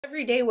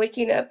Every day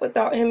waking up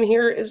without him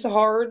here is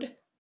hard.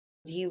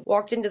 He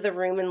walked into the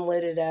room and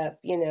lit it up,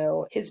 you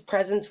know. His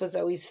presence was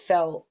always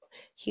felt.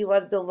 He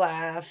loved to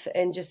laugh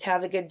and just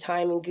have a good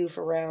time and goof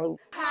around.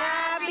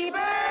 Happy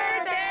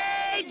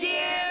birthday,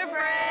 dear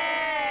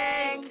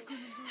Frank.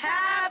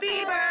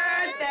 Happy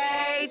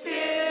birthday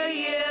to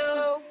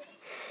you.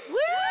 Woo!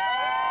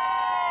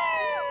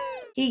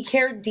 He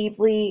cared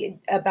deeply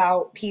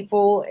about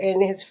people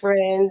and his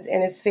friends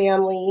and his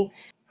family.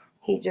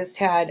 He just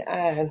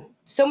had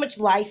so much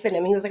life in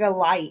him. He was like a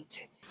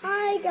light.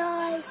 Hi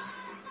guys,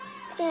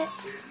 it's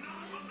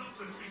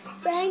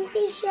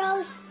Frankie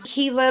shows.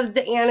 He loved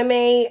the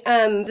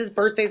anime. His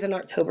birthday's in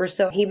October,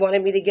 so he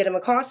wanted me to get him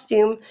a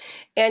costume,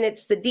 and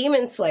it's the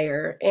Demon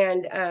Slayer,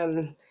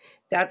 and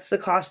that's the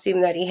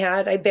costume that he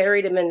had. I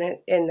buried him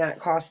in that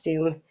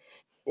costume,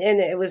 and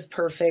it was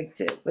perfect.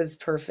 It was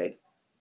perfect.